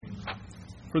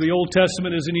for the Old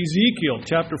Testament is in Ezekiel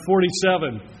chapter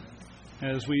 47,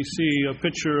 as we see a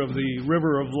picture of the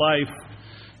river of life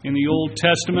in the Old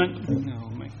Testament.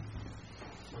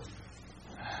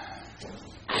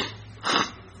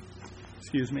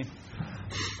 Excuse me.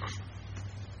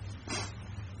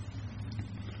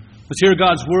 Let's hear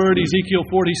God's Word, Ezekiel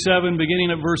 47,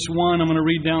 beginning at verse 1. I'm going to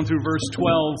read down through verse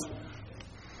 12.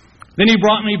 Then he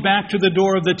brought me back to the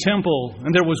door of the temple,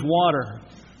 and there was water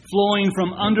flowing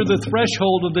from under the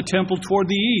threshold of the temple toward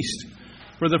the east,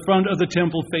 for the front of the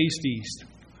temple faced east.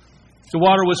 The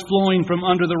water was flowing from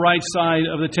under the right side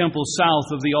of the temple,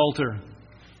 south of the altar.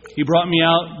 He brought me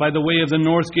out by the way of the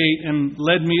north gate and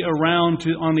led me around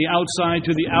on the outside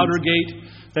to the outer gate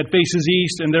that faces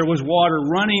east, and there was water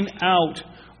running out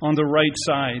on the right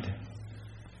side.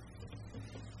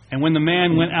 And when the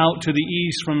man went out to the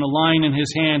east from the line in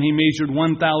his hand, he measured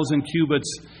 1,000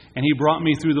 cubits, and he brought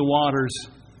me through the waters.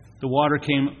 The water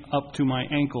came up to my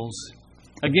ankles.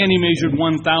 Again he measured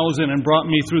 1,000 and brought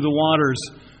me through the waters.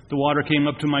 The water came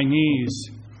up to my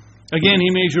knees. Again he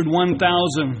measured 1,000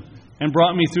 and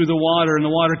brought me through the water, and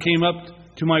the water came up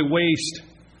to my waist.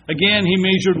 Again he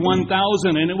measured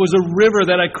 1,000, and it was a river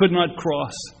that I could not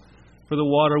cross, for the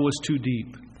water was too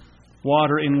deep.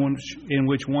 Water in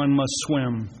which one must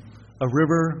swim, a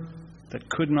river that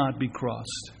could not be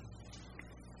crossed.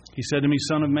 He said to me,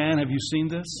 Son of man, have you seen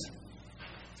this?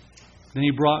 Then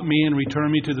he brought me and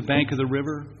returned me to the bank of the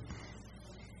river.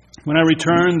 When I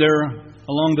returned, there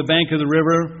along the bank of the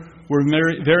river were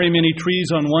very many trees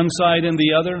on one side and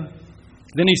the other.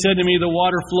 Then he said to me, the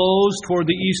water flows toward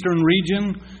the eastern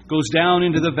region, goes down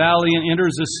into the valley and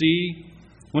enters the sea.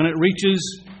 When it reaches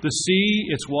the sea,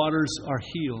 its waters are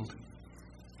healed.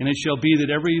 And it shall be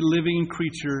that every living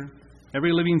creature,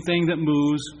 every living thing that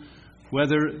moves,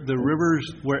 wherever the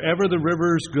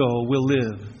rivers go, will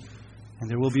live. And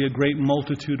there will be a great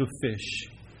multitude of fish,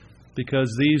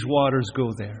 because these waters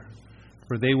go there.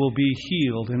 For they will be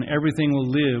healed, and everything will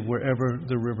live wherever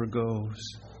the river goes.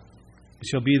 It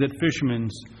shall be that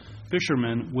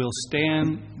fishermen will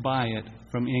stand by it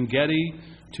from En-gedi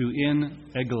to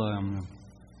En-eglaim.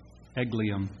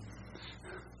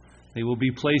 They will be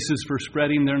places for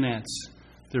spreading their nets.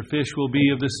 Their fish will be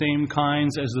of the same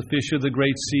kinds as the fish of the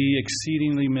great sea,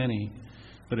 exceedingly many.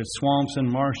 But its swamps and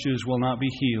marshes will not be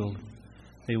healed.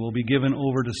 They will be given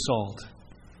over to salt.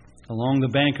 Along the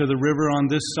bank of the river on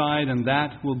this side and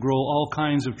that will grow all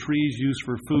kinds of trees used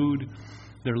for food.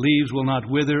 Their leaves will not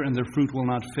wither and their fruit will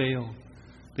not fail.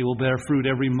 They will bear fruit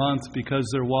every month because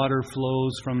their water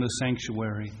flows from the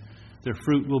sanctuary. Their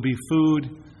fruit will be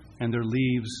food and their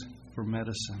leaves for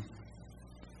medicine.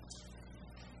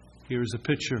 Here's a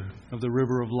picture of the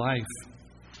river of life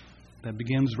that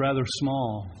begins rather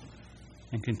small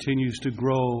and continues to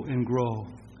grow and grow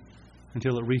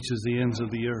until it reaches the ends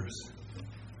of the earth.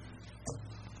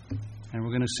 And we're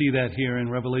going to see that here in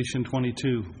Revelation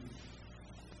 22.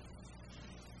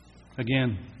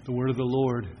 Again, the word of the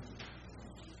Lord.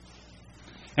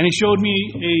 And he showed me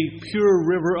a pure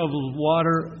river of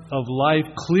water of life,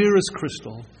 clear as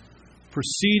crystal,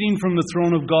 proceeding from the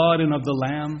throne of God and of the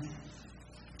Lamb.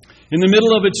 In the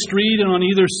middle of its street and on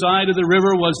either side of the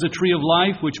river was the tree of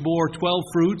life, which bore 12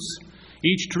 fruits,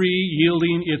 each tree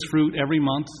yielding its fruit every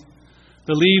month.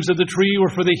 The leaves of the tree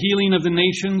were for the healing of the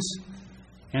nations,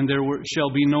 and there shall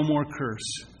be no more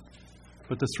curse.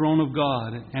 But the throne of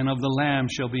God and of the Lamb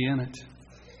shall be in it,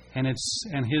 and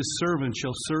his servants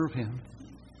shall serve him.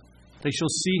 They shall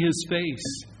see his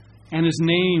face, and his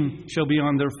name shall be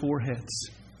on their foreheads.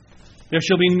 There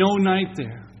shall be no night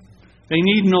there. They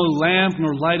need no lamp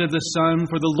nor light of the sun,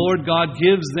 for the Lord God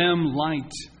gives them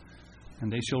light,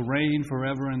 and they shall reign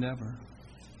forever and ever.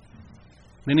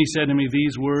 Then he said to me,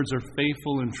 these words are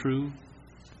faithful and true.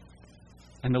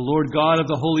 And the Lord God of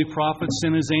the holy prophets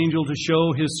sent his angel to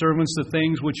show his servants the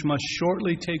things which must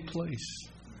shortly take place.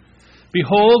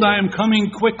 Behold, I am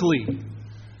coming quickly.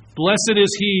 Blessed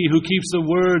is he who keeps the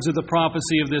words of the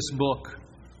prophecy of this book.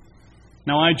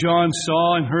 Now I, John,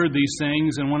 saw and heard these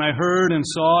things, and when I heard and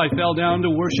saw, I fell down to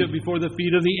worship before the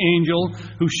feet of the angel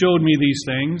who showed me these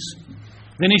things.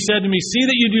 Then he said to me, see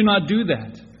that you do not do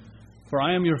that, for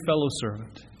I am your fellow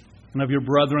servant, and of your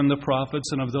brethren the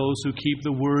prophets, and of those who keep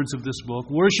the words of this book.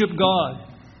 Worship God.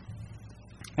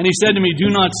 And he said to me, do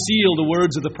not seal the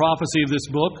words of the prophecy of this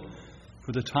book,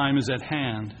 for the time is at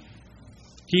hand.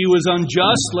 He who is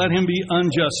unjust, let him be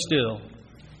unjust still.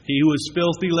 He who is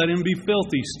filthy, let him be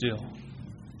filthy still.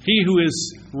 He who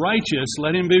is righteous,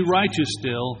 let him be righteous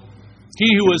still. He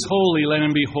who is holy, let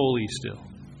him be holy still.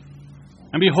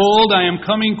 And behold, I am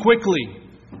coming quickly,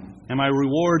 and my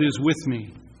reward is with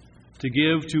me, to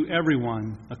give to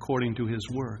everyone according to his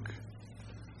work.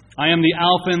 I am the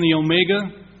Alpha and the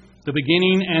Omega, the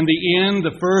beginning and the end,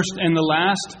 the first and the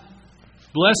last.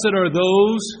 Blessed are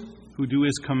those who do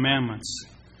His commandments,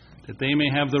 that they may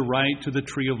have the right to the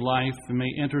tree of life and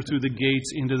may enter through the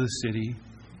gates into the city.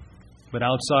 But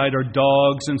outside are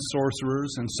dogs and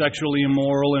sorcerers and sexually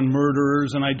immoral and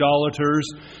murderers and idolaters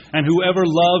and whoever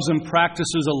loves and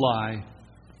practices a lie.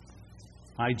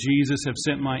 I, Jesus, have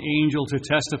sent my angel to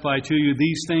testify to you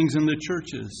these things in the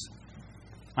churches.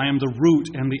 I am the root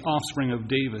and the offspring of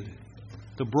David,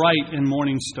 the bright and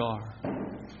morning star.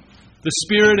 The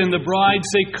Spirit and the bride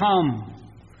say, "Come."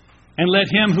 And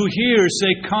let him who hears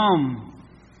say, "Come."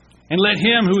 And let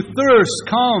him who thirsts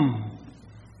come.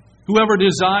 Whoever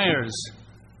desires,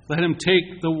 let him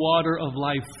take the water of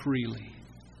life freely.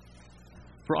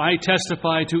 For I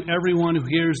testify to everyone who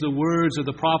hears the words of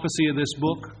the prophecy of this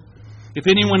book. If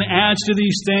anyone adds to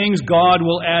these things, God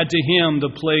will add to him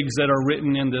the plagues that are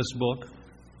written in this book.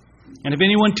 And if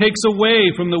anyone takes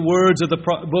away from the words of the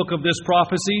book of this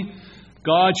prophecy,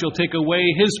 God shall take away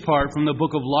his part from the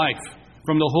book of life,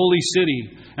 from the holy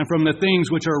city, and from the things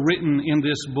which are written in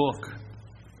this book.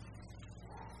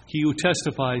 He who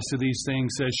testifies to these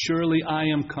things says, "Surely I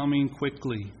am coming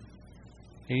quickly."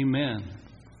 Amen.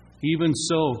 Even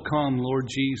so, come, Lord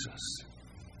Jesus.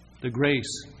 The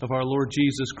grace of our Lord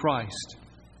Jesus Christ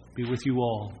be with you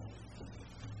all.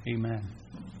 Amen.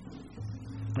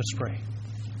 Let's pray.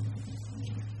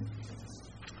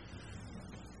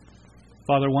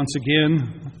 Father, once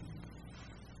again,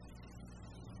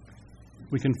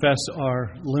 we confess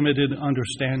our limited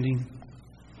understanding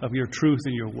of your truth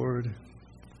and your word,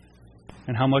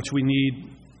 and how much we need,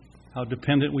 how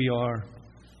dependent we are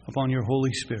upon your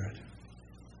Holy Spirit.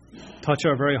 Touch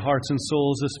our very hearts and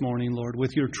souls this morning, Lord,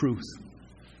 with your truth,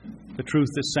 the truth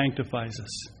that sanctifies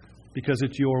us, because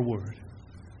it's your word.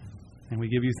 And we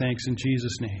give you thanks in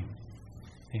Jesus' name.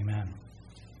 Amen.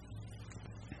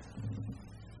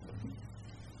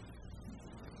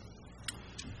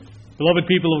 Beloved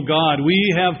people of God,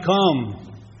 we have come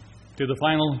to the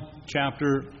final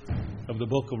chapter of the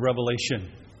book of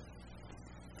Revelation.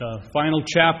 The final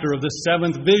chapter of the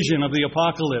seventh vision of the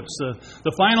apocalypse.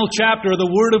 The final chapter of the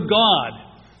Word of God.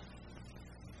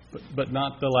 But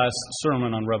not the last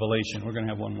sermon on Revelation. We're going to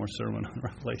have one more sermon on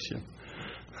Revelation.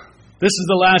 This is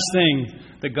the last thing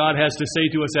that God has to say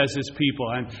to us as His people.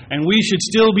 And we should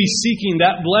still be seeking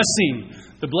that blessing.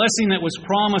 The blessing that was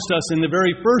promised us in the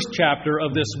very first chapter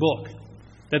of this book.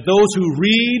 That those who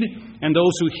read and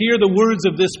those who hear the words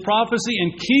of this prophecy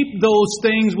and keep those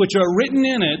things which are written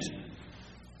in it,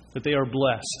 that they are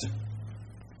blessed,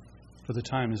 for the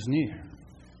time is near.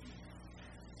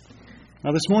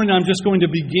 Now this morning I'm just going to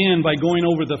begin by going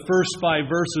over the first 5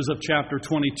 verses of chapter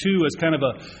 22 as kind of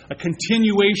a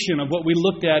continuation of what we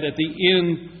looked at the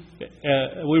end,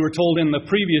 we were told in the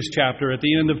previous chapter, at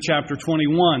the end of chapter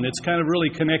 21. It's kind of really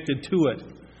connected to it.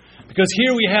 Because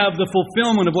here we have the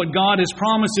fulfillment of what God has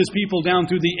promised His people down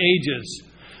through the ages.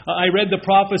 I read the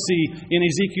prophecy in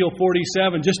Ezekiel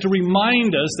 47 just to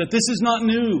remind us that this is not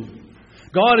new.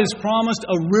 God has promised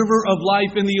a river of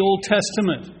life in the Old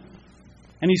Testament.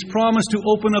 And He's promised to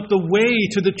open up the way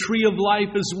to the tree of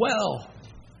life as well.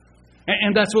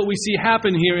 And that's what we see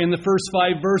happen here in the first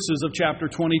 5 verses of chapter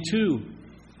 22.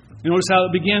 You notice how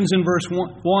it begins in verse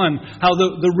 1, how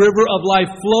the river of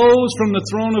life flows from the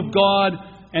throne of God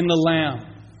and the Lamb.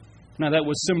 Now that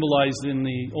was symbolized in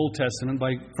the Old Testament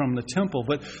from the temple.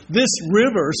 But this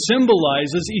river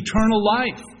symbolizes eternal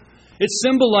life. It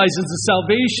symbolizes the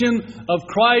salvation of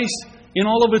Christ in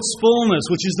all of its fullness,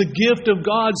 which is the gift of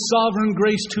God's sovereign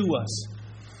grace to us.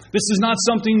 This is not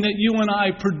something that you and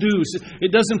I produce. It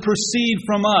doesn't proceed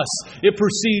from us. It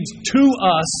proceeds to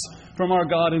us from our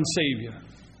God and Savior.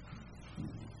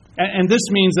 And this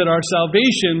means that our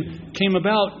salvation came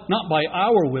about not by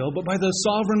our will, but by the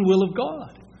sovereign will of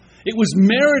God. It was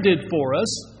merited for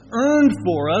us, earned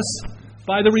for us,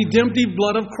 by the redemptive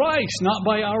blood of Christ, not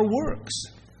by our works.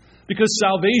 Because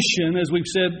salvation, as we've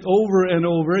said over and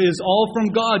over, is all from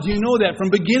God. You know that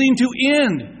from beginning to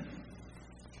end.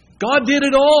 God did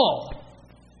it all.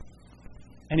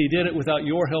 And He did it without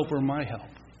your help or my help.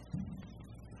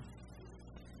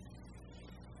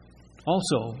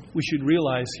 Also, we should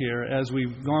realize here, as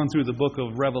we've gone through the book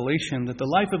of Revelation, that the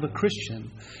life of a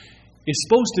Christian is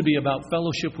supposed to be about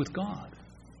fellowship with God.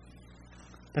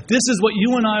 That this is what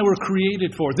you and I were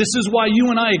created for. This is why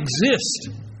you and I exist.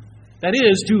 That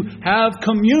is, to have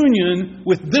communion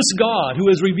with this God who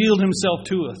has revealed Himself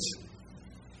to us.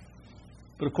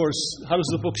 But of course, how does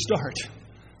the book start?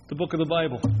 The book of the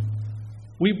Bible.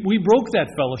 We broke that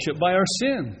fellowship by our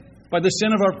sin, by the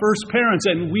sin of our first parents,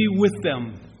 and we with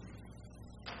them.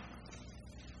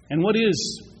 And what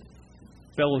is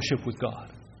fellowship with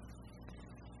God?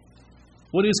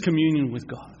 What is communion with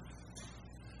God?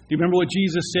 Do you remember what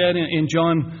Jesus said in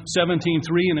John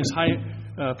 17:3 in His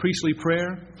high priestly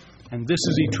prayer? And this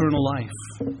is eternal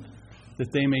life,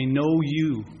 that they may know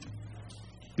You,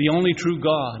 the only true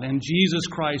God, and Jesus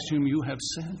Christ whom You have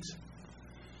sent.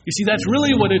 You see, that's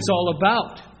really what it's all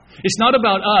about. It's not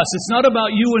about us. It's not about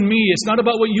you and me. It's not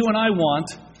about what you and I want.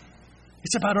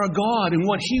 It's about our God and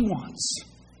what He wants.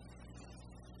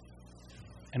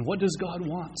 And what does God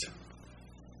want?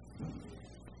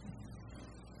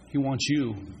 He wants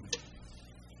you.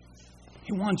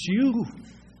 He wants you.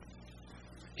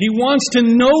 He wants to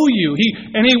know you.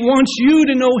 And He wants you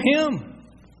to know Him.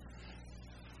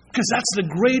 Because that's the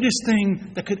greatest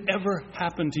thing that could ever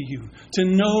happen to you. To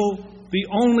know the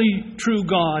only true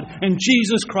God and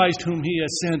Jesus Christ whom He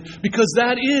has sent. Because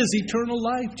that is eternal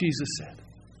life, Jesus said.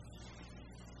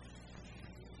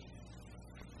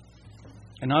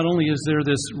 And not only is there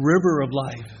this river of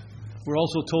life, we're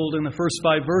also told in the first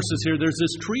 5 verses here, there's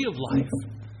this tree of life.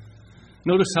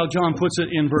 Notice how John puts it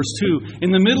in verse 2. In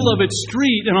the middle of its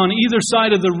street and on either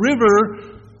side of the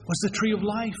river was the tree of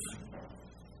life,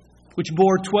 which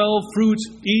bore 12 fruits,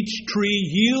 each tree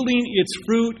yielding its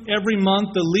fruit every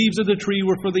month. The leaves of the tree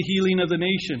were for the healing of the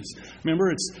nations.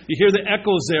 Remember, you hear the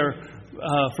echoes there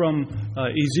from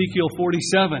Ezekiel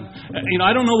 47.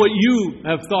 I don't know what you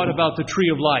have thought about the tree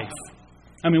of life.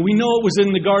 I mean, we know it was in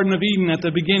the Garden of Eden at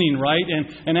the beginning, right?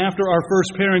 And after our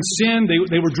first parents sinned,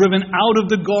 they were driven out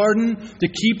of the garden to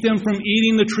keep them from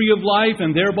eating the tree of life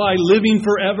and thereby living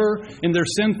forever in their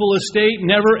sinful estate,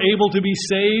 never able to be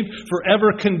saved,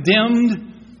 forever condemned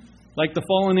like the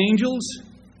fallen angels.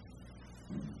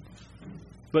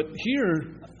 But here,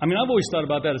 I've always thought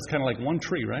about that as kind of like one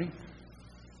tree, right?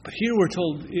 But here we're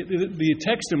told, the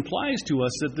text implies to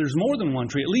us that there's more than one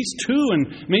tree, at least 2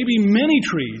 and maybe many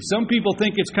trees. Some people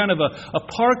think it's kind of a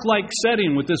park-like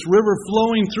setting with this river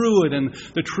flowing through it and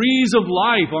the trees of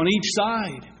life on each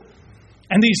side.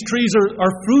 And these trees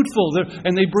are fruitful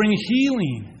and they bring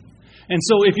healing. And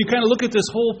so if you kind of look at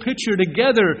this whole picture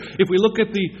together, if we look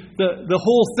at the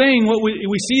whole thing, what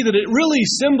we see that it really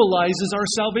symbolizes our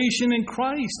salvation in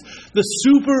Christ. The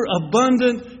super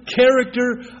abundant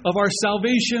character of our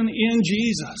salvation in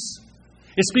Jesus.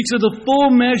 It speaks of the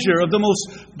full measure of the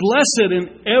most blessed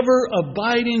and ever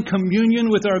abiding communion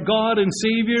with our God and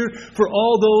Savior for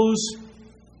all those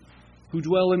who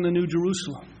dwell in the New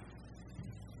Jerusalem.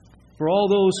 For all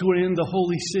those who are in the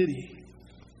holy city.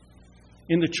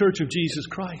 In the church of Jesus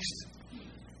Christ.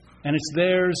 And it's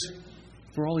theirs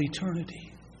for all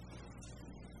eternity.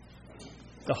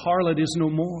 The harlot is no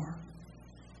more.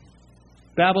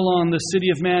 Babylon, the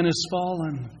city of man, is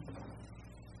fallen.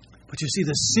 But you see,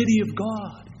 the city of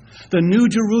God, the New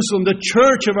Jerusalem, the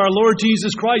church of our Lord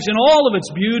Jesus Christ, in all of its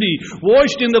beauty,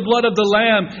 washed in the blood of the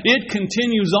Lamb, it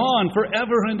continues on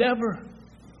forever and ever.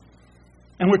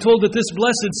 And we're told that this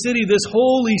blessed city, this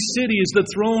holy city, is the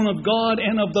throne of God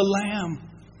and of the Lamb.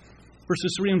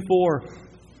 Verses 3 and 4.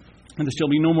 And there shall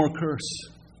be no more curse.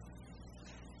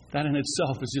 That in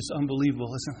itself is just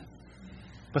unbelievable, isn't it?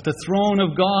 But the throne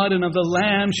of God and of the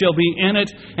Lamb shall be in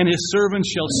it, and His servants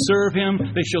shall serve Him.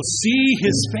 They shall see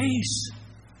His face,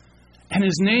 and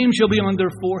His name shall be on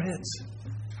their foreheads.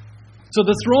 So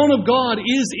the throne of God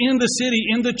is in the city,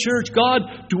 in the church.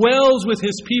 God dwells with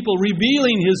His people,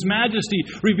 revealing His majesty,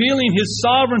 revealing His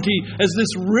sovereignty as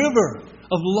this river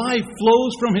of life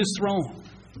flows from His throne.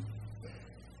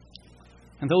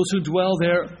 And those who dwell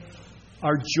there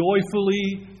are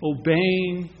joyfully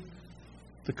obeying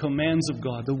the commands of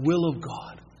God, the will of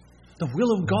God. The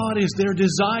will of God is their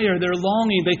desire, their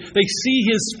longing. They see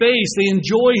His face. They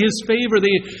enjoy His favor.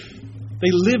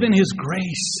 They live in His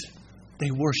grace.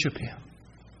 They worship Him.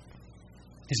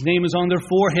 His name is on their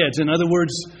foreheads. In other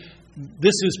words,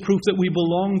 this is proof that we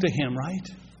belong to Him, right?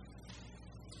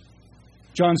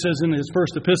 John says in his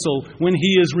first epistle, when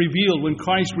He is revealed, when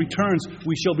Christ returns,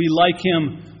 we shall be like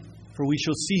Him, for we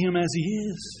shall see Him as He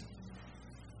is.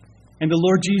 And the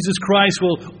Lord Jesus Christ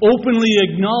will openly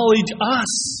acknowledge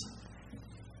us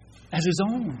as His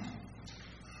own.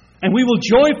 And we will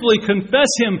joyfully confess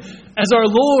Him as our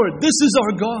Lord. This is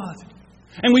our God.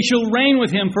 And we shall reign with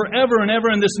Him forever and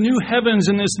ever in this new heavens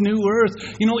and this new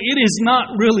earth. You know, it is not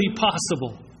really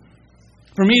possible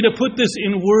for me to put this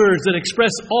in words that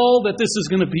express all that this is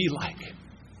going to be like.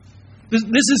 This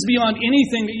is beyond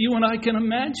anything that you and I can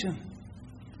imagine.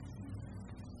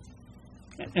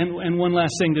 And one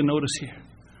last thing to notice here.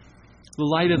 The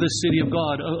light of the city of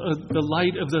God, the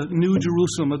light of the New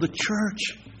Jerusalem, of the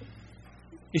church.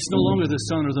 It's no longer the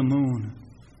sun or the moon.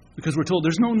 Because we're told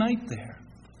there's no night there.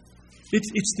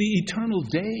 It's the eternal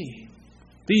day.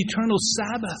 The eternal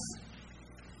Sabbath.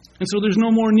 And so there's no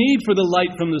more need for the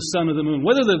light from the sun or the moon.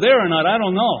 Whether they're there or not, I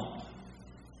don't know.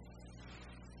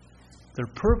 Their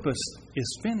purpose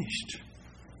is finished.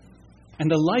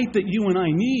 And the light that you and I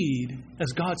need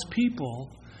as God's people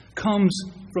comes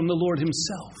from the Lord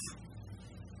Himself.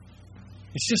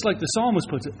 It's just like the psalmist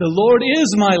puts it. The Lord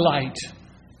is my light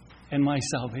and my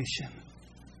salvation.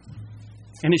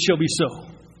 And it shall be so.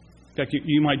 In fact,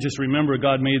 you might just remember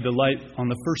God made the light on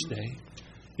the first day.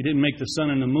 He didn't make the sun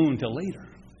and the moon until later.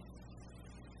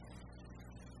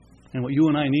 And what you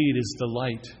and I need is the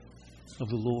light of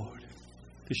the Lord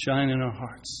to shine in our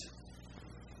hearts.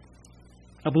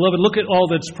 Now, beloved, look at all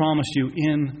that's promised you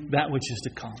in that which is to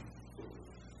come.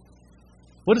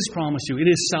 What is promised you? It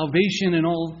is salvation in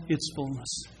all its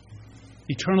fullness.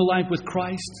 Eternal life with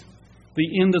Christ,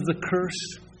 the end of the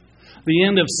curse, the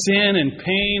end of sin and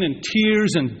pain and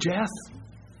tears and death.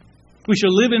 We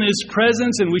shall live in His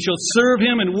presence, and we shall serve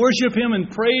Him and worship Him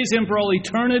and praise Him for all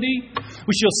eternity.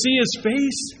 We shall see His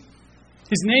face.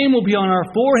 His name will be on our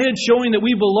forehead, showing that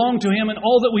we belong to Him in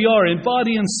all that we are, in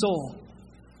body and soul.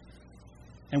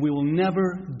 And we will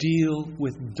never deal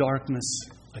with darkness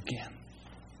again.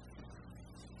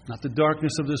 Not the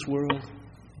darkness of this world,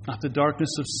 not the darkness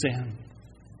of sin.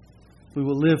 We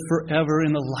will live forever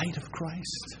in the light of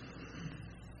Christ.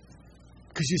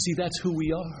 Because you see, that's who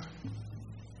we are.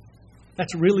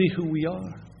 That's really who we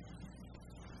are.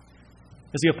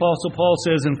 As the Apostle Paul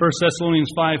says in 1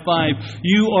 Thessalonians 5:5,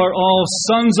 you are all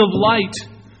sons of light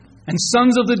and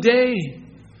sons of the day.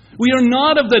 We are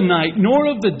not of the night, nor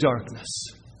of the darkness.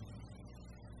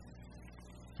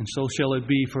 And so shall it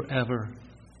be forever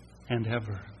and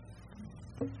ever.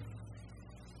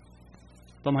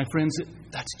 But my friends,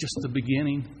 that's just the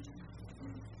beginning.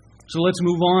 So let's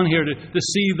move on here to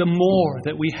see the more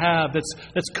that we have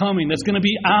that's coming, that's going to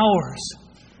be ours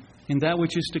in that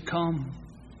which is to come.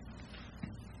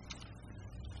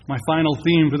 My final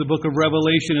theme for the book of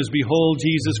Revelation is, behold,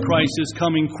 Jesus Christ is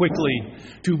coming quickly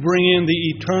to bring in the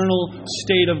eternal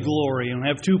state of glory. And I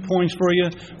have 2 points for you.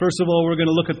 First of all, we're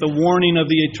going to look at the warning of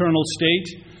the eternal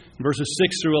state, verses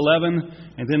 6 through 11,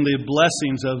 and then the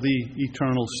blessings of the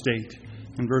eternal state,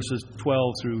 in verses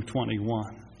 12 through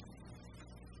 21.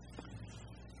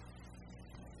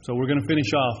 So we're going to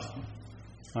finish off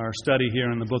our study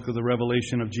here in the book of the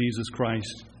Revelation of Jesus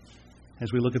Christ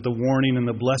as we look at the warning and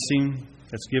the blessing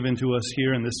that's given to us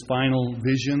here in this final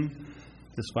vision,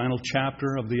 this final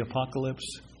chapter of the Apocalypse.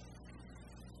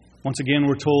 Once again,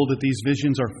 we're told that these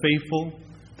visions are faithful,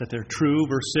 that they're true.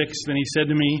 Verse 6, then He said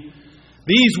to me,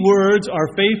 these words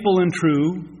are faithful and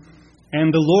true,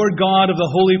 and the Lord God of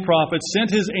the holy prophets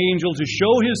sent His angel to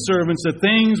show His servants the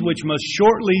things which must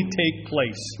shortly take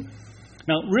place.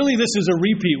 Now, really, this is a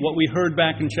repeat what we heard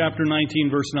back in chapter 19,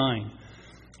 verse 9.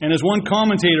 And as one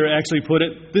commentator actually put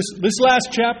it, this last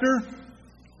chapter,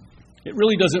 it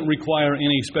really doesn't require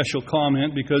any special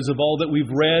comment because of all that we've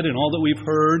read and all that we've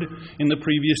heard in the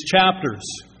previous chapters.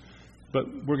 But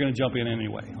we're going to jump in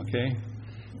anyway, okay?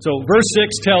 So verse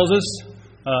 6 tells us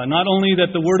not only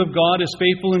that the Word of God is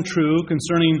faithful and true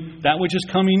concerning that which is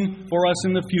coming for us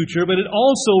in the future, but it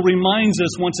also reminds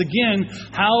us once again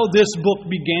how this book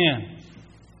began.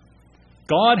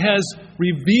 God has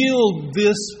revealed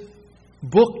this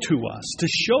book to us, to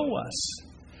show us.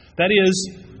 That is,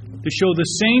 to show the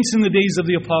saints in the days of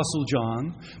the Apostle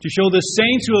John, to show the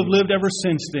saints who have lived ever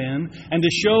since then, and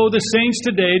to show the saints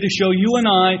today, to show you and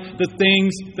I the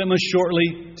things that must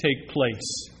shortly take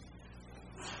place.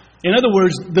 In other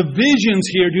words, the visions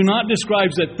here do not describe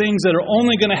that things that are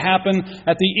only going to happen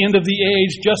at the end of the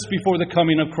age just before the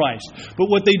coming of Christ.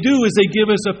 But what they do is they give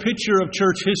us a picture of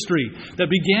church history that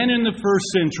began in the first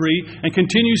century and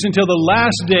continues until the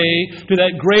last day to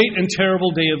that great and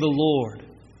terrible day of the Lord.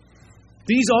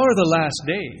 These are the last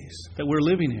days that we're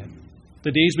living in. The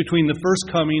days between the first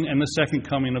coming and the second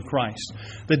coming of Christ.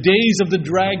 The days of the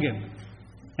dragon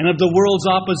and of the world's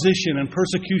opposition and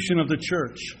persecution of the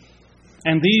church.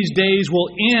 And these days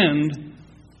will end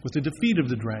with the defeat of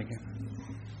the dragon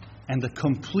and the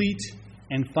complete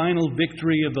and final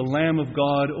victory of the Lamb of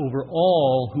God over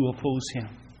all who oppose Him.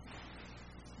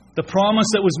 The promise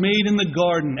that was made in the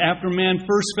garden after man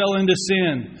first fell into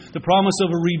sin, the promise of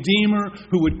a Redeemer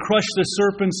who would crush the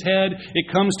serpent's head,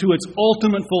 it comes to its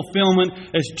ultimate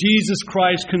fulfillment as Jesus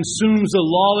Christ consumes the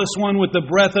lawless one with the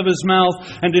breath of His mouth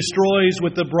and destroys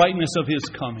with the brightness of His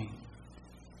coming.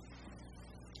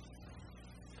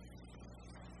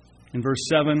 In verse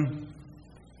 7,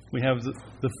 we have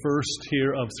the first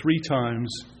here of 3 times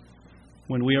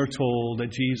when we are told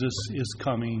that Jesus is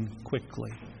coming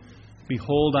quickly.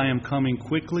 Behold, I am coming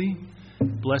quickly,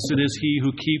 Blessed is he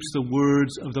who keeps the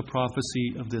words of the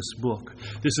prophecy of this book.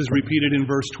 This is repeated in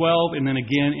verse 12 and then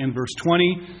again in verse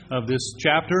 20 of this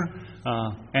chapter.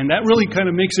 And that really kind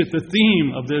of makes it the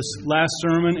theme of this last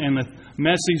sermon and the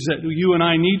message that you and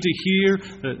I need to hear,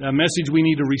 a message we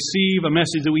need to receive, a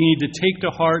message that we need to take to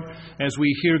heart as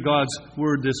we hear God's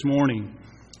word this morning.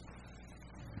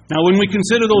 Now, when we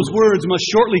consider those words must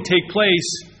shortly take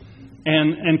place,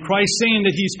 and Christ saying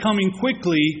that He's coming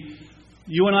quickly,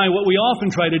 you and I, what we often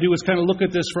try to do is kind of look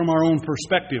at this from our own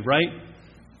perspective, right?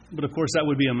 But of course, that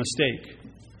would be a mistake.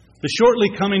 The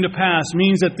shortly coming to pass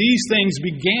means that these things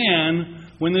began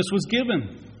when this was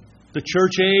given. The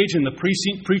church age and the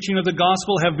preaching of the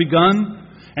gospel have begun,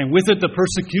 and with it the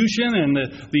persecution and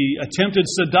the attempted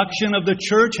seduction of the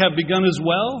church have begun as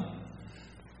well.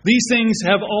 These things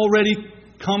have already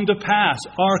come to pass,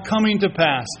 are coming to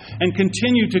pass, and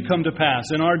continue to come to pass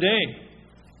in our day.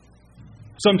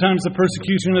 Sometimes the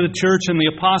persecution of the church and the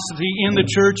apostasy in the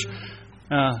church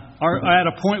are at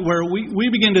a point where we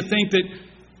begin to think that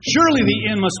surely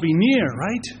the end must be near,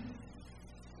 right?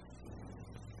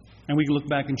 And we can look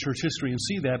back in church history and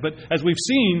see that. But as we've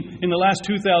seen in the last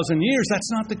 2,000 years,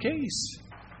 that's not the case.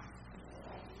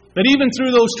 That even through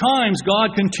those times,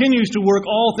 God continues to work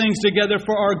all things together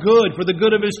for our good, for the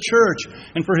good of His church,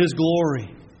 and for His glory.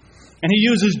 And He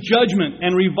uses judgment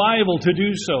and revival to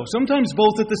do so, sometimes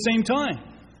both at the same time.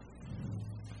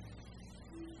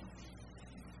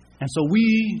 And so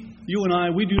you and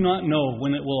I, we do not know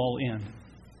when it will all end.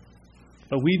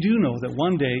 But we do know that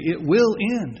one day it will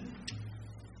end.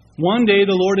 One day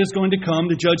the Lord is going to come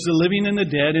to judge the living and the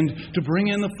dead and to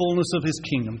bring in the fullness of His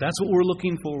kingdom. That's what we're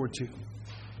looking forward to.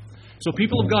 So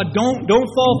people of God, don't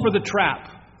fall for the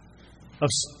trap of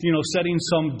setting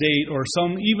some date or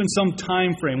even some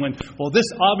time frame when, well, this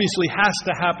obviously has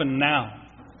to happen now.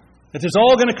 That it's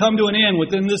all going to come to an end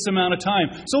within this amount of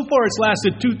time. So far it's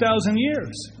lasted 2,000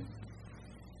 years.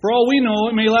 For all we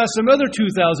know, it may last another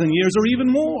 2,000 years or even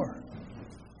more.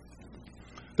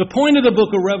 The point of the book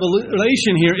of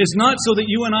Revelation here is not so that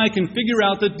you and I can figure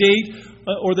out the date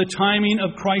or the timing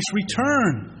of Christ's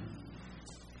return.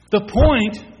 The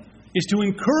point is to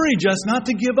encourage us not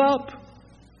to give up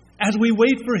as we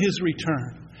wait for His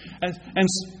return.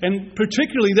 And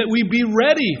particularly that we be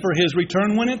ready for His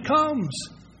return when it comes.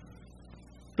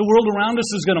 The world around us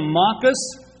is going to mock us.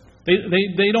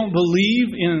 They don't believe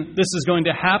in this is going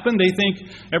to happen. They think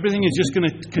everything is just going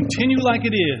to continue like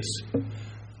it is.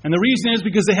 And the reason is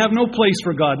because they have no place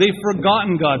for God. They've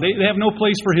forgotten God. They have no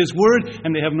place for His Word,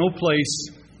 and they have no place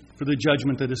for the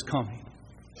judgment that is coming.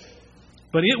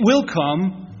 But it will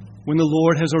come when the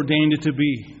Lord has ordained it to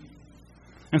be.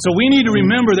 And so we need to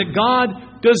remember that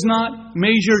God does not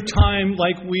measure time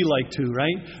like we like to,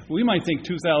 right? We might think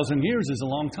 2,000 years is a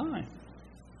long time.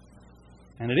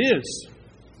 And it is,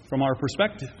 from our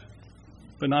perspective,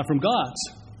 but not from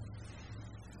God's.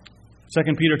 2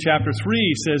 Peter chapter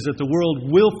 3 says that the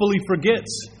world willfully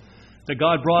forgets that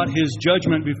God brought His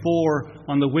judgment before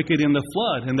on the wicked in the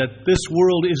flood, and that this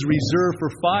world is reserved for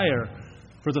fire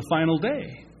for the final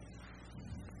day.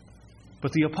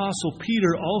 But the Apostle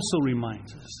Peter also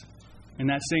reminds us in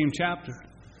that same chapter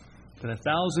that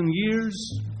 1,000 years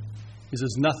is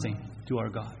as nothing to our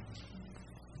God.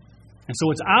 And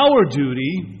so it's our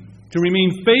duty to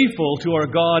remain faithful to our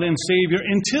God and Savior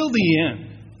until the end.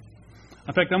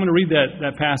 In fact, I'm going to read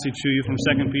that passage to you from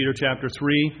 2 Peter chapter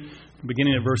 3,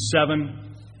 beginning at verse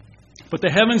 7. But the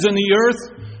heavens and the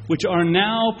earth, which are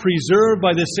now preserved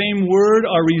by the same word,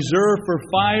 are reserved for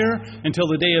fire until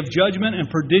the day of judgment and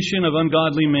perdition of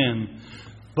ungodly men.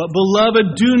 But,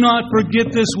 beloved, do not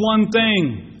forget this one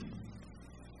thing,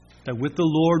 that with the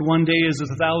Lord 1 day is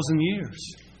 1,000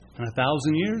 years, and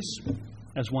 1,000 years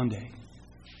as 1 day.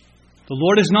 The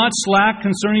Lord is not slack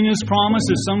concerning His promise,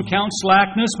 as some count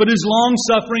slackness, but is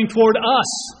long-suffering toward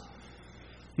us,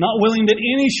 not willing that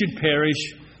any should perish,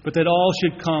 but that all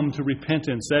should come to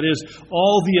repentance. That is,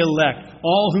 all the elect,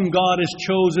 all whom God has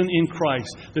chosen in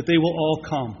Christ, that they will all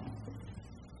come.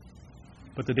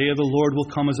 But the day of the Lord will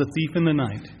come as a thief in the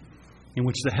night, in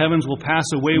which the heavens will pass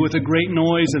away with a great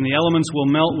noise, and the elements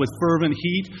will melt with fervent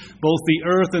heat. Both the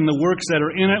earth and the works that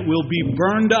are in it will be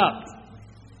burned up.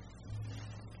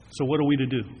 So what are we to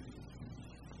do?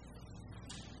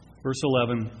 Verse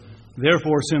 11,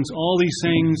 therefore, since all these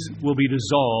things will be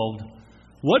dissolved,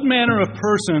 what manner of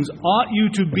persons ought you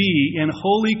to be in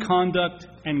holy conduct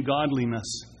and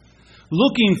godliness,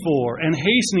 looking for and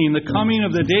hastening the coming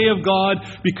of the day of God,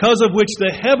 because of which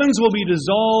the heavens will be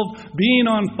dissolved, being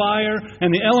on fire,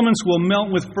 and the elements will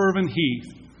melt with fervent heat?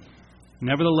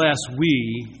 Nevertheless,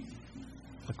 we,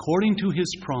 according to His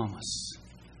promise,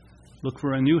 Look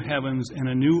for a new heavens and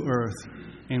a new earth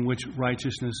in which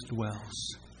righteousness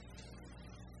dwells.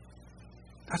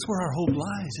 That's where our hope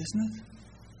lies, isn't it?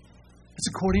 It's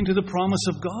according to the promise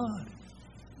of God.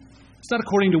 It's not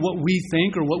according to what we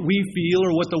think or what we feel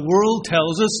or what the world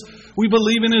tells us. We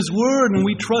believe in His Word and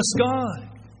we trust God.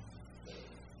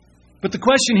 But the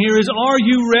question here is, are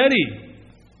you ready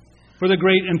for the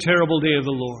great and terrible day of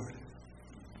the Lord?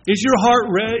 Is your heart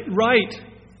right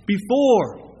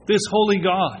before this holy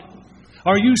God?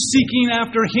 Are you seeking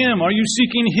after Him? Are you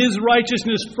seeking His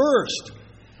righteousness first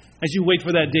as you wait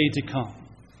for that day to come?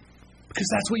 Because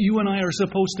that's what you and I are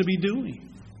supposed to be doing.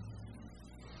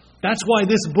 That's why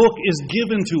this book is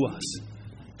given to us,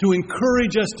 to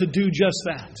encourage us to do just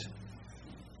that.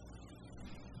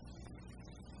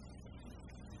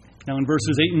 Now in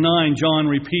verses 8 and 9, John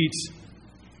repeats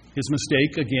his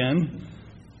mistake again,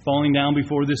 falling down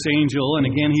before this angel, and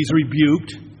again he's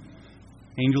rebuked.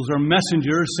 Angels are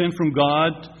messengers sent from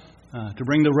God to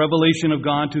bring the revelation of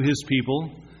God to His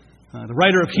people. The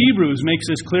writer of Hebrews makes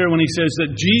this clear when he says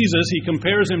that Jesus, he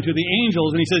compares Him to the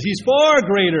angels, and he says He's far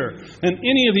greater than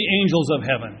any of the angels of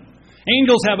heaven.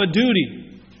 Angels have a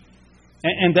duty,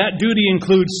 and that duty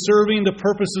includes serving the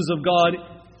purposes of God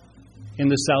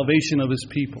in the salvation of His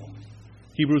people.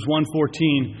 Hebrews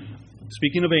 1:14,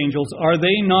 speaking of angels, are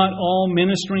they not all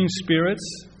ministering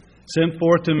spirits sent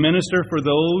forth to minister for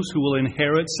those who will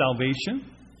inherit salvation?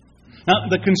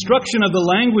 Now, the construction of the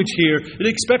language here, it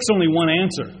expects only one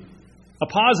answer. A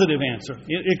positive answer.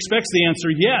 It expects the answer,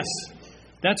 yes.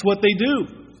 That's what they do.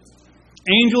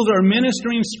 Angels are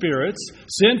ministering spirits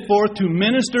sent forth to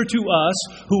minister to us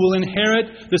who will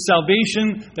inherit the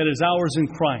salvation that is ours in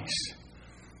Christ.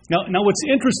 Now what's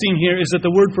interesting here is that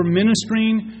the word for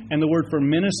ministering and the word for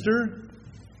minister,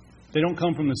 they don't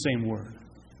come from the same word.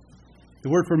 The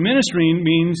word for ministering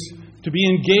means to be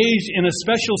engaged in a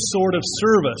special sort of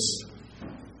service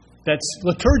that's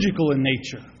liturgical in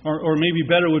nature, or maybe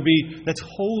better would be that's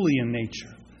holy in nature.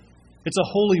 It's a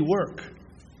holy work.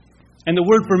 And the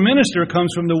word for minister comes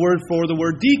from the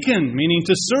word deacon, meaning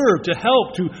to serve, to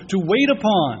help, to wait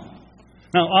upon.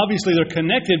 Now, obviously they're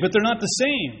connected, but they're not the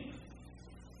same.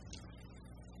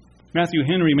 Matthew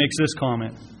Henry makes this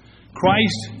comment.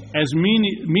 Christ, as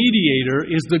mediator,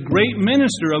 is the great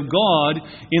minister of God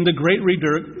in the great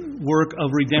work of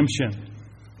redemption.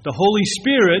 The Holy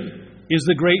Spirit is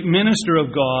the great minister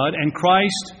of God and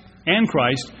Christ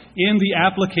in the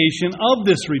application of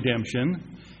this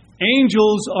redemption.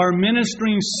 Angels are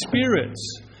ministering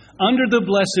spirits under the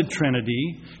blessed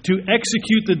Trinity to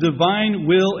execute the divine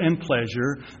will and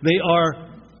pleasure. They are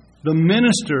the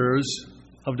ministers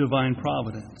of divine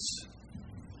providence.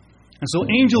 And so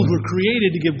angels were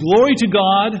created to give glory to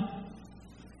God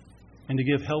and to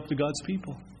give help to God's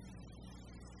people.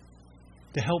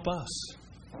 To help us.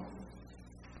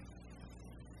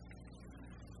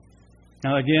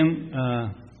 Now again,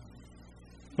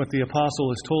 what the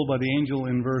apostle is told by the angel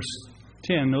in verse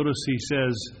 10, notice he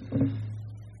says,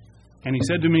 and he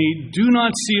said to me, do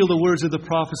not seal the words of the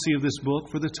prophecy of this book,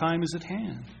 for the time is at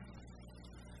hand.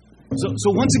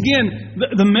 So once again,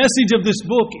 the message of this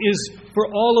book is for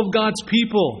all of God's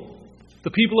people,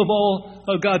 the people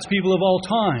of God's people of all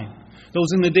time,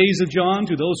 those in the days of John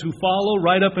to those who follow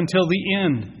right up until the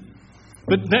end.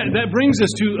 But that brings us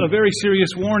to a very serious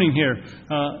warning here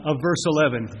of verse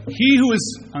 11. He who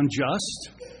is unjust,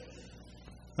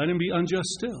 let him be unjust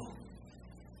still.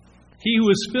 He who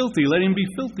is filthy, let him be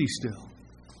filthy still.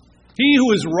 He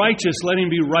who is righteous, let him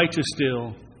be righteous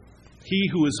still. He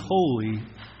who is holy,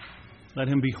 let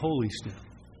him be holy still.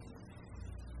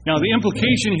 Now, the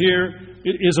implication here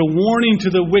is a warning to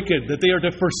the wicked that they are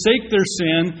to forsake their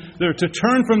sin, they're to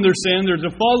turn from their sin, they're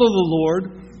to follow the Lord.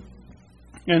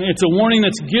 And it's a warning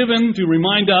that's given to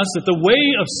remind us that the way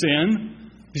of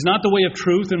sin is not the way of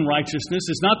truth and righteousness.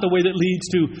 It's not the way that leads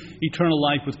to eternal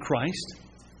life with Christ.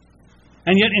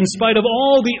 And yet, in spite of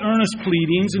all the earnest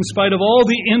pleadings, in spite of all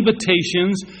the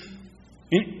invitations,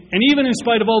 and even in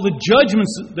spite of all the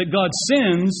judgments that God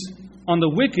sends on the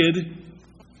wicked,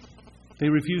 they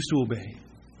refuse to obey.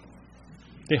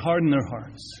 They harden their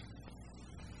hearts.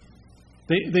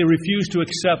 They refuse to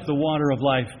accept the water of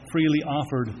life freely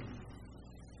offered.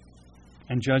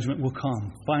 And judgment will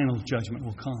come. Final judgment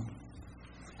will come.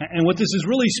 And what this is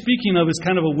really speaking of is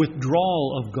kind of a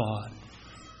withdrawal of God.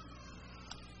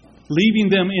 Leaving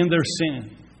them in their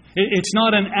sin. It's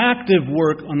not an active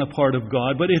work on the part of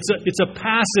God, but it's a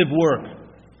passive work.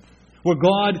 Where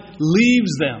God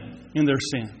leaves them in their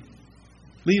sin.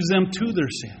 Leaves them to their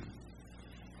sin.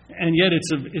 And yet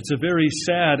it's a very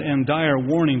sad and dire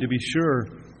warning, to be sure.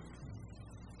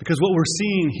 Because what we're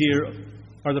seeing here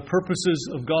are the purposes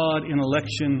of God in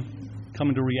election come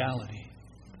into reality.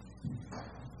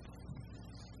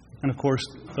 And of course,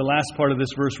 the last part of this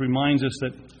verse reminds us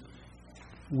that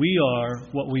we are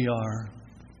what we are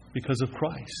because of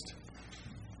Christ.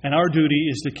 And our duty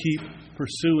is to keep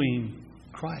pursuing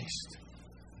Christ.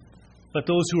 Let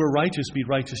those who are righteous be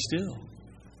righteous still.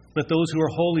 Let those who are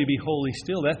holy be holy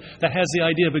still. That has the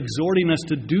idea of exhorting us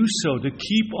to do so, to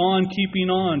keep on keeping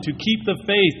on, to keep the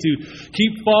faith, to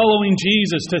keep following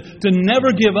Jesus, to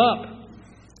never give up.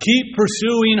 Keep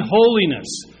pursuing holiness,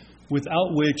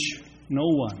 without which no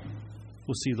one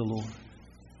will see the Lord.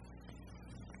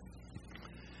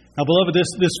 Now, beloved,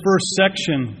 this first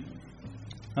section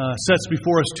sets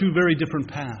before us two very different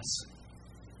paths.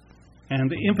 And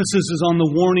the emphasis is on the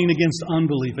warning against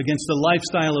unbelief, against the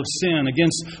lifestyle of sin,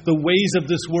 against the ways of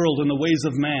this world and the ways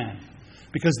of man.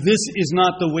 Because this is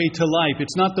not the way to life.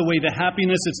 It's not the way to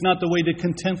happiness. It's not the way to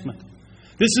contentment.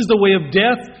 This is the way of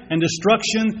death and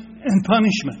destruction and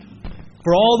punishment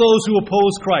for all those who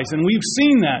oppose Christ. And we've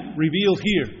seen that revealed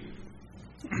here.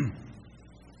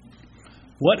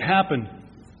 What happened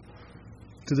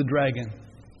to the dragon?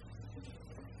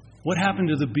 What happened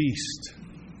to the beast?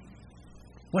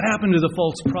 What happened to the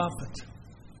false prophet?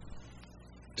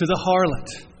 To the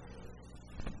harlot?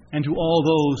 And to all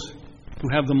those who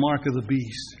have the mark of the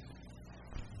beast?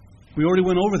 We already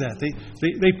went over that.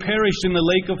 They perished in the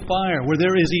lake of fire, where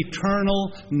there is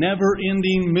eternal,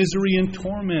 never-ending misery and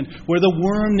torment, where the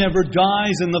worm never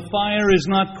dies and the fire is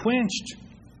not quenched.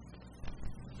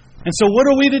 And so what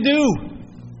are we to do?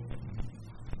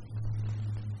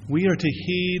 We are to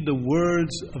heed the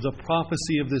words of the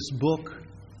prophecy of this book,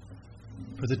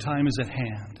 for the time is at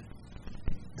hand.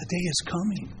 The day is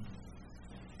coming.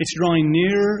 It's drawing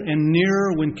nearer and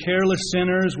nearer when careless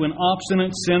sinners, when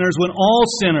obstinate sinners, when all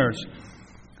sinners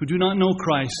who do not know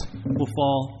Christ will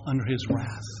fall under His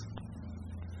wrath.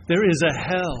 There is a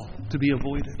hell to be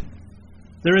avoided.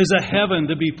 There is a heaven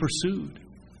to be pursued.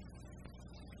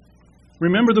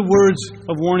 Remember the words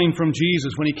of warning from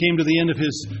Jesus when He came to the end of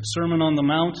His Sermon on the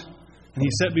Mount, and He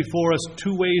set before us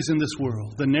two ways in this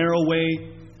world, the narrow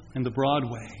way and the broad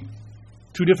way.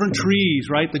 Two different trees,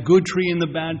 right? The good tree and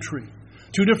the bad tree.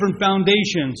 Two different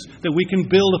foundations that we can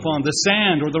build upon, the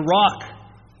sand or the rock.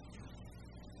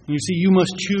 And you see, you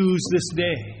must choose this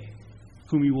day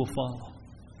whom you will follow.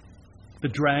 The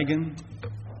dragon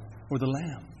or the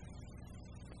lamb.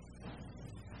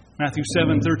 Matthew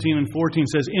 7:13 and 14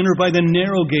 says, "Enter by the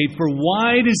narrow gate, for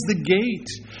wide is the gate,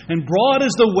 and broad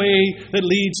is the way that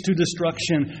leads to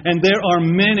destruction, and there are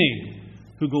many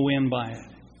who go in by it.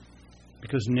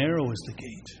 Because narrow is the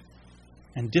gate,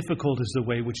 and difficult is the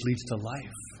way which leads to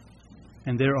life,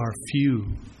 and there are few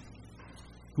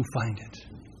who find it."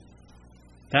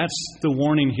 That's the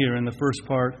warning here in the first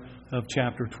part of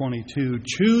chapter 22.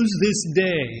 Choose this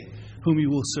day whom you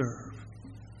will serve.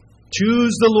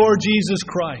 Choose the Lord Jesus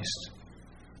Christ,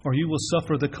 or you will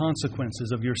suffer the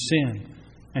consequences of your sin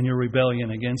and your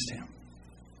rebellion against Him.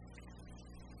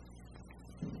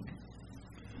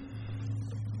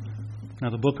 Now,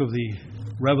 the book of the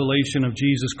Revelation of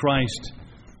Jesus Christ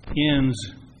ends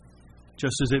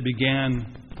just as it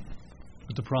began,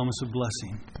 with the promise of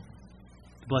blessing.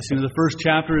 The blessing of the first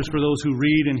chapter is for those who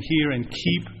read and hear and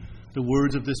keep the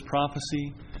words of this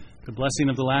prophecy. The blessing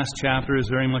of the last chapter is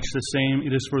very much the same.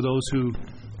 It is for those who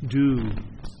do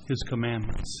His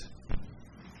commandments.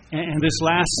 And this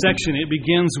last section, it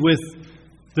begins with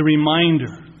the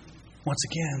reminder, once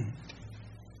again,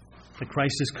 that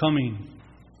Christ is coming,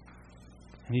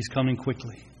 and He's coming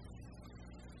quickly.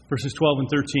 Verses 12 and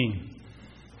 13.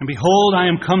 "And behold, I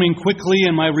am coming quickly,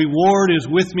 and my reward is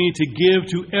with me to give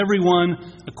to everyone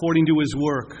according to his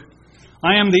work.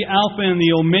 I am the Alpha and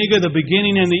the Omega, the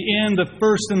beginning and the end, the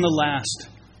first and the last."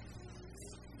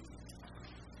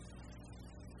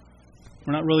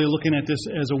 We're not really looking at this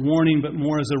as a warning, but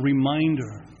more as a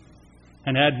reminder,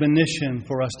 an admonition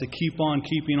for us to keep on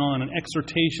keeping on, an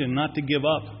exhortation not to give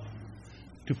up,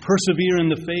 to persevere in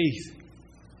the faith.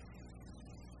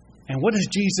 And what does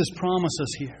Jesus promise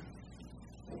us here?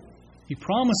 He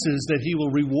promises that He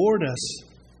will reward us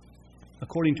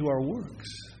according to our works.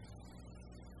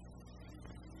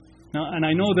 Now, and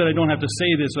I know that I don't have to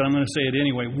say this, but I'm going to say it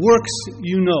anyway. Works,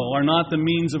 you know, are not the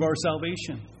means of our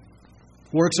salvation.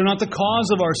 Works are not the cause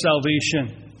of our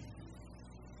salvation.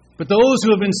 But those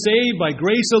who have been saved by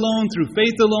grace alone, through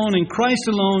faith alone, in Christ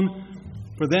alone,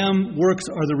 for them, works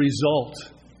are the result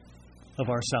of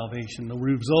our salvation, the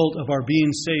result of our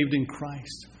being saved in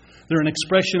Christ. They're an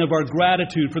expression of our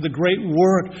gratitude for the great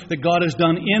work that God has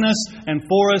done in us and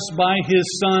for us by His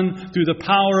Son through the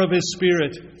power of His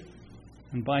Spirit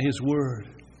and by His Word.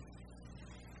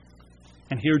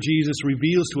 And here Jesus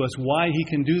reveals to us why He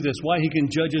can do this, why He can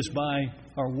judge us by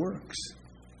our works.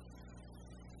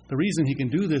 The reason He can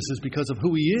do this is because of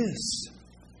who He is.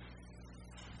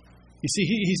 You see,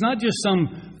 He's not just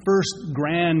some first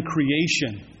grand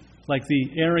creation like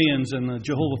the Arians and the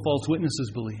Jehovah's False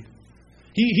Witnesses believe.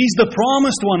 He's the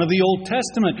promised one of the Old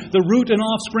Testament, the root and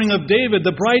offspring of David,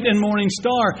 the bright and morning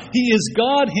star. He is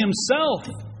God Himself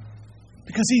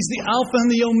because He's the Alpha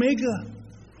and the Omega,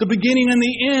 the beginning and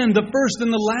the end, the first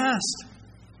and the last.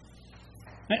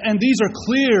 And these are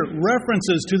clear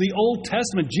references to the Old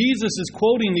Testament. Jesus is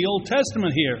quoting the Old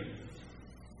Testament here.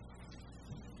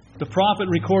 The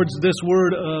prophet records this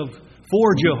word for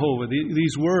Jehovah,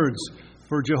 these words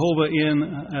for Jehovah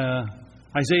in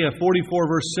Isaiah 44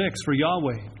 verse 6 for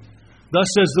Yahweh. Thus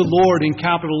says the Lord in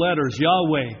capital letters,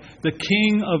 Yahweh, the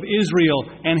King of Israel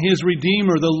and His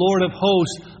Redeemer, the Lord of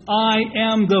hosts. I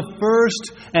am the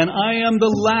first and I am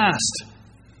the last.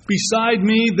 Beside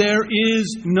me there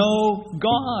is no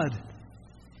God.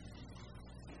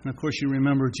 And of course you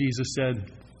remember Jesus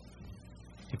said,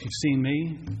 if you've seen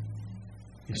me,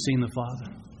 you've seen the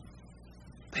Father.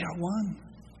 They are one.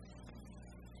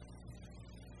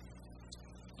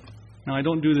 Now, I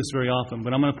don't do this very often,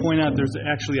 but I'm going to point out there's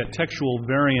actually a textual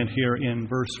variant here in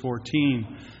verse 14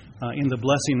 in the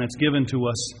blessing that's given to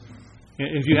us.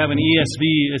 If you have an ESV,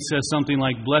 it says something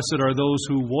like, blessed are those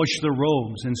who wash the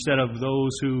robes instead of those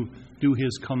who do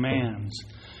His commands.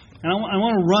 And I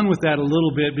want to run with that a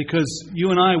little bit because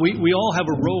you and I, we all have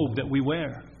a robe that we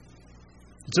wear.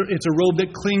 It's a robe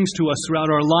that clings to us throughout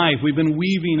our life. We've been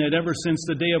weaving it ever since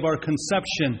the day of our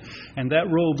conception. And that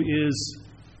robe is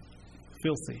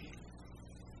filthy.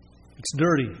 It's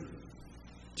dirty.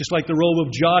 Just like the robe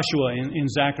of Joshua in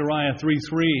Zechariah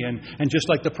 3:3, and just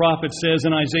like the prophet says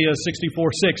in Isaiah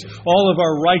 64:6, all of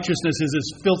our righteousness is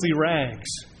as filthy rags.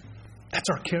 That's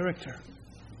our character.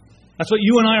 That's what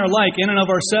you and I are like in and of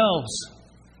ourselves.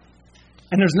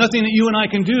 And there's nothing that you and I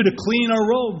can do to clean our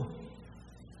robe.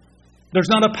 There's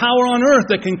not a power on earth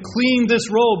that can clean this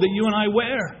robe that you and I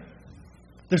wear.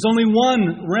 There's only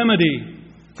one remedy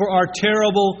for our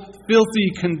terrible,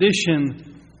 filthy condition.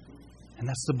 And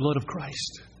that's the blood of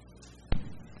Christ.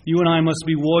 You and I must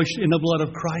be washed in the blood of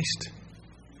Christ.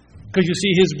 Because you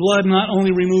see, His blood not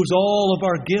only removes all of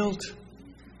our guilt,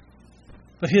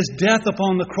 but His death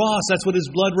upon the cross, that's what His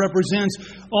blood represents,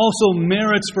 also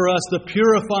merits for us the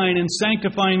purifying and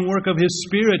sanctifying work of His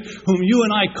Spirit, whom you and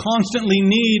I constantly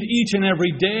need each and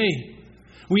every day.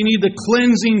 We need the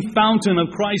cleansing fountain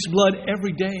of Christ's blood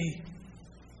every day.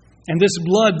 And this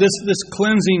blood, this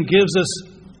cleansing gives us,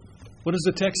 what does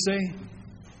the text say?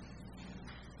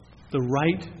 The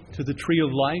right to the tree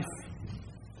of life.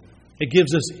 It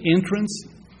gives us entrance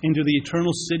into the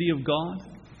eternal city of God.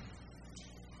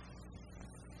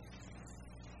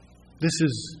 This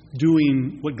is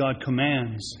doing what God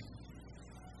commands.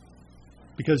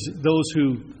 Because those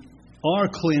who are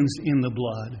cleansed in the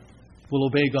blood will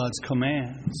obey God's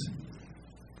commands,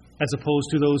 as opposed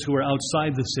to those who are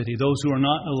outside the city, those who are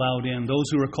not allowed in, those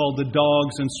who are called the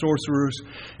dogs and sorcerers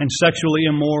and sexually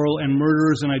immoral and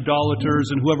murderers and idolaters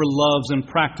and whoever loves and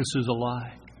practices a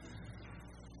lie.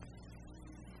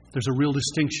 There's a real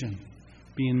distinction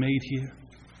being made here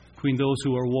between those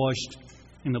who are washed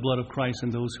in the blood of Christ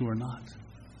and those who are not.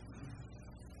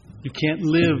 You can't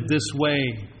live this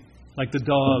way like the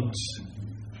dogs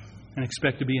and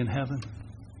expect to be in heaven.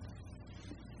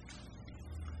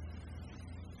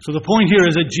 So the point here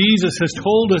is that Jesus has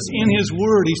told us in His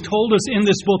Word, He's told us in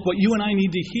this book what you and I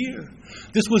need to hear.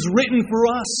 This was written for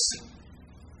us.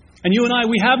 And you and I,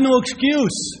 we have no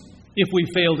excuse if we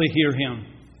fail to hear Him.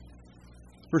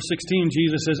 Verse 16,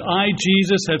 Jesus says, I,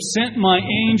 Jesus, have sent my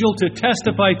angel to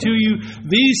testify to you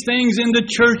these things in the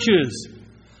churches.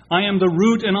 I am the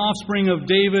root and offspring of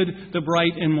David, the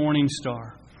bright and morning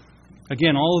star.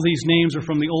 Again, all of these names are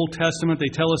from the Old Testament. They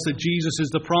tell us that Jesus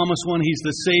is the promised one. He's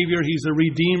the Savior. He's the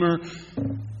Redeemer.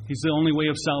 He's the only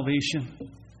way of salvation.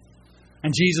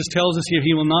 And Jesus tells us here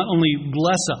He will not only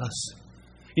bless us,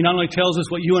 He not only tells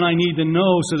us what you and I need to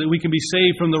know so that we can be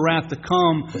saved from the wrath to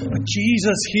come, but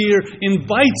Jesus here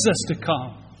invites us to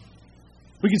come.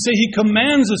 We can say He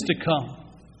commands us to come.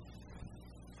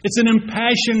 It's an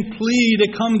impassioned plea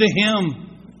to come to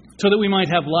Him so that we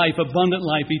might have life, abundant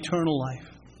life, eternal life.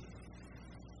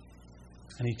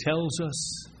 And He tells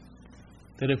us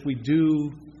that if we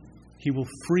do, He will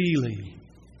freely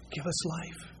give us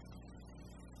life.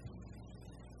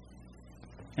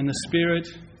 And the Spirit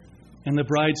and the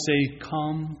bride say,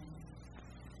 come.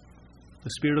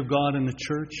 The Spirit of God and the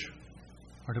church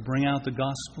are to bring out the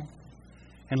gospel.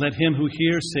 And let him who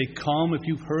hears say, come. If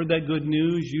you've heard that good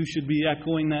news, you should be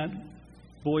echoing that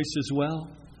voice as well.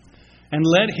 And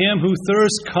let him who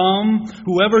thirsts come,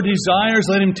 whoever desires,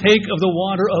 let him take of the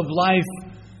water of life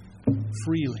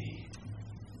freely.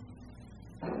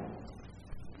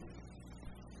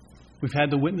 We've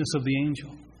had the witness of the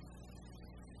angel.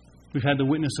 We've had the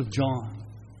witness of John.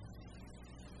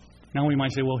 Now we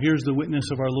might say, well, here's the witness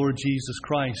of our Lord Jesus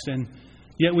Christ. And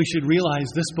yet we should realize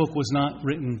this book was not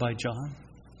written by John.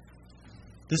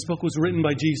 This book was written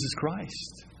by Jesus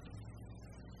Christ.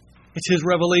 It's His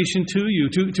revelation to you,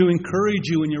 to encourage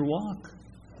you in your walk.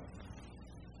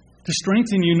 To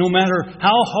strengthen you no matter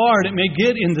how hard it may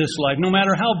get in this life, no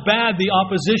matter how bad the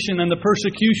opposition and the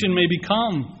persecution may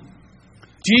become.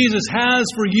 Jesus has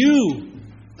for you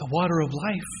the water of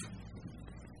life,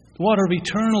 the water of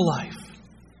eternal life.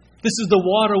 This is the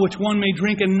water which one may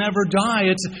drink and never die.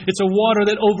 It's a water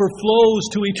that overflows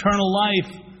to eternal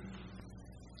life.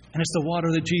 And it's the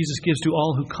water that Jesus gives to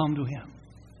all who come to Him.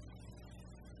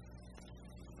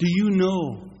 Do you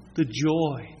know the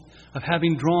joy of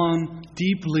having drawn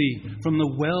deeply from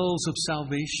the wells of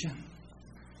salvation?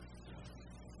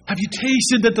 Have you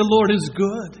tasted that the Lord is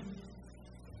good?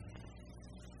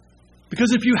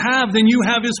 Because if you have, then you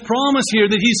have His promise here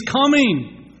that He's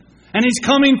coming. And He's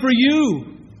coming for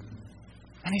you.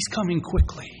 And He's coming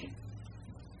quickly.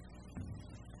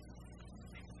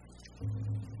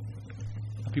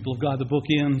 People of God, the book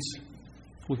ends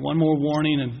with one more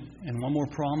warning and one more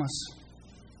promise.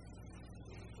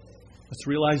 Let's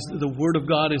realize that the Word of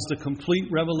God is the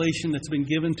complete revelation that's been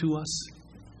given to us.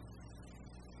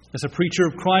 As a preacher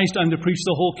of Christ, I'm to preach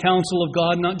the whole counsel of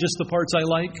God, not just the parts I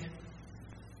like.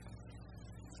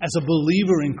 As a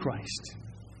believer in Christ,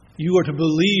 you are to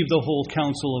believe the whole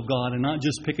counsel of God and not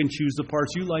just pick and choose the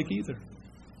parts you like either.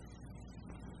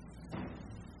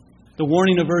 The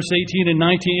warning of verse 18 and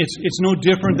 19, it's no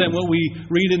different than what we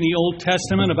read in the Old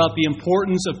Testament about the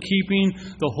importance of keeping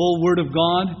the whole Word of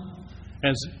God.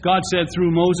 As God said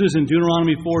through Moses in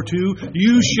Deuteronomy 4:2,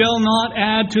 "You shall not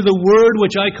add to the word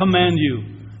which I command you,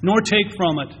 nor take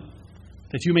from it,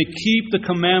 that you may keep the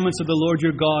commandments of the Lord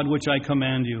your God which I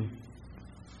command you."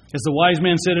 As the wise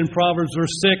man said in Proverbs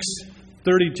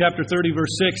chapter 30,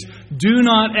 verse 6, "Do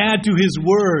not add to His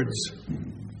words,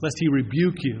 lest He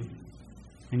rebuke you,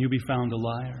 and you be found a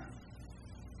liar."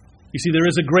 You see, there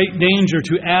is a great danger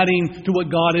to adding to what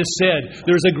God has said.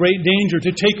 There is a great danger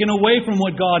to taking away from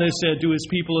what God has said to His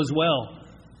people as well,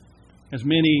 as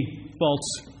many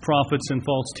false prophets and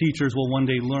false teachers will one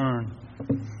day learn.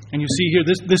 And you see here,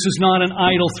 this is not an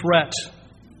idle threat.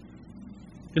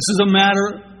 This is a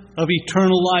matter of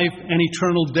eternal life and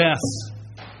eternal death.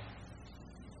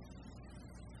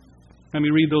 Let me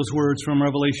read those words from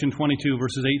Revelation 22,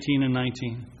 verses 18 and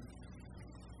 19.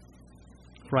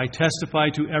 "For I testify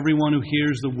to everyone who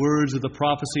hears the words of the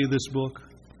prophecy of this book.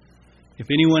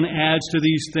 If anyone adds to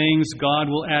these things, God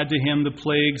will add to him the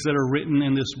plagues that are written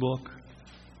in this book.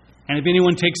 And if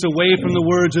anyone takes away from the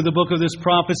words of the book of this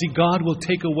prophecy, God will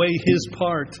take away his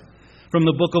part from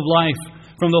the book of life,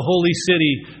 from the holy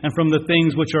city, and from the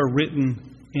things which are written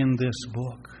in this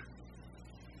book."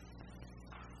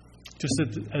 Just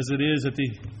as it is at the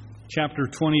chapter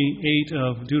 28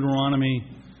 of Deuteronomy,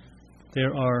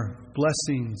 there are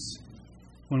blessings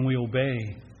when we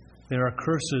obey. There are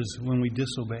curses when we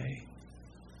disobey.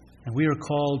 And we are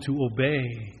called to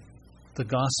obey the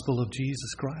gospel of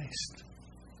Jesus Christ.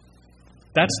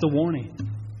 That's the warning.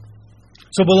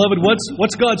 So, beloved,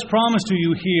 what's God's promise to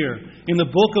you here in the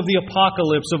book of the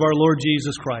Apocalypse of our Lord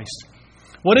Jesus Christ?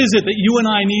 What is it that you and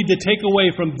I need to take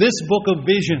away from this book of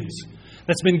visions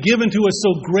that's been given to us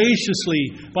so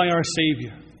graciously by our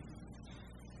Savior?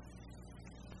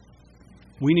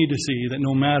 We need to see that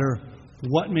no matter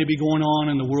what may be going on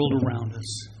in the world around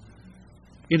us,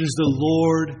 it is the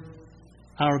Lord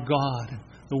our God,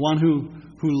 the one who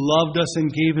loved us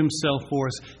and gave Himself for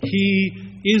us.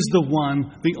 He is the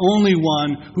one, the only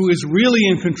one, who is really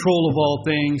in control of all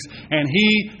things, and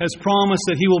He has promised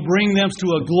that He will bring them to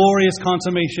a glorious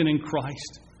consummation in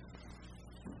Christ.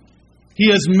 He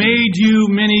has made you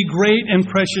many great and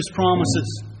precious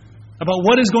promises about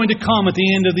what is going to come at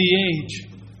the end of the age.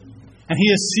 And He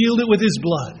has sealed it with His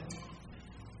blood.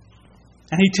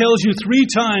 And He tells you 3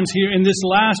 times here in this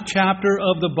last chapter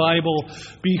of the Bible,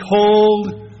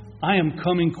 "Behold, I am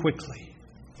coming quickly."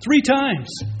 3 times.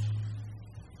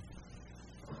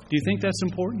 Do you think that's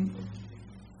important?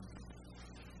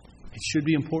 It should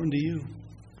be important to you.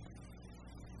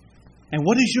 And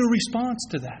what is your response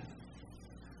to that?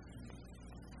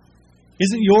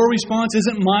 Isn't your response,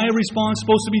 isn't my response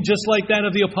supposed to be just like that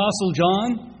of the Apostle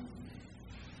John?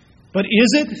 But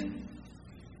is it?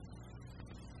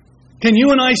 Can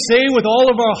you and I say with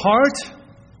all of our heart,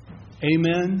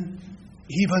 "Amen,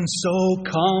 even so,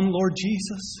 come, Lord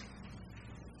Jesus"?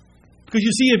 Because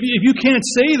you see, if you can't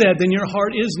say that, then your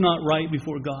heart is not right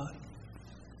before God.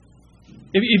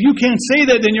 If you can't say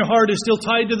that, then your heart is still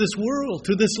tied to this world,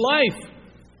 to this life,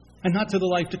 and not to the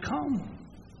life to come.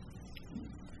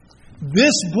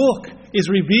 This book is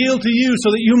revealed to you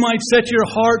so that you might set your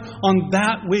heart on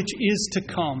that which is to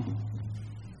come.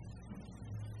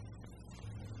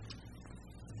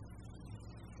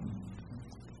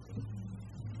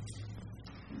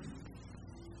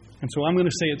 And so I'm going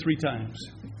to say it 3 times,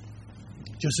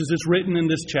 just as it's written in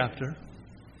this chapter.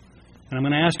 And I'm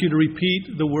going to ask you to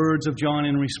repeat the words of John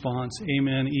in response.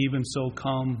 Amen. Even so,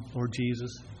 come, Lord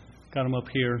Jesus. Got them up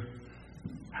here.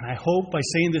 And I hope by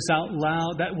saying this out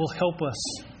loud, that will help us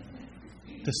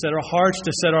to set our hearts,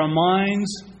 to set our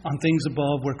minds on things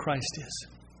above where Christ is.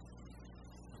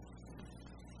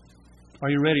 Are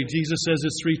you ready? Jesus says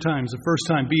this 3 times. The first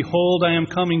time, behold, I am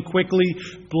coming quickly.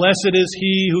 Blessed is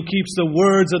he who keeps the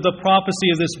words of the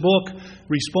prophecy of this book.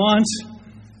 Response,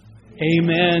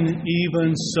 amen.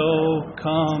 Even so,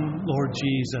 come, Lord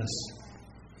Jesus.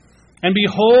 And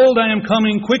behold, I am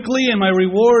coming quickly, and my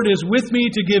reward is with me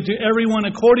to give to everyone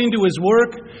according to his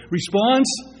work. Response,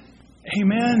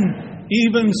 amen.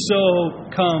 Even so,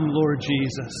 come, Lord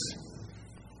Jesus.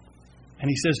 And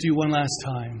he says to you one last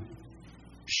time,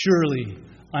 surely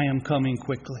I am coming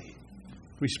quickly.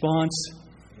 Response,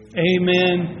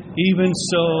 amen. Even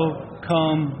so,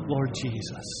 come, Lord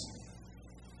Jesus.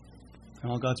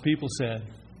 And all God's people said,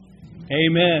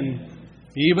 amen.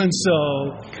 Even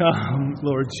so, come,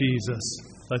 Lord Jesus.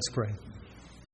 Let's pray.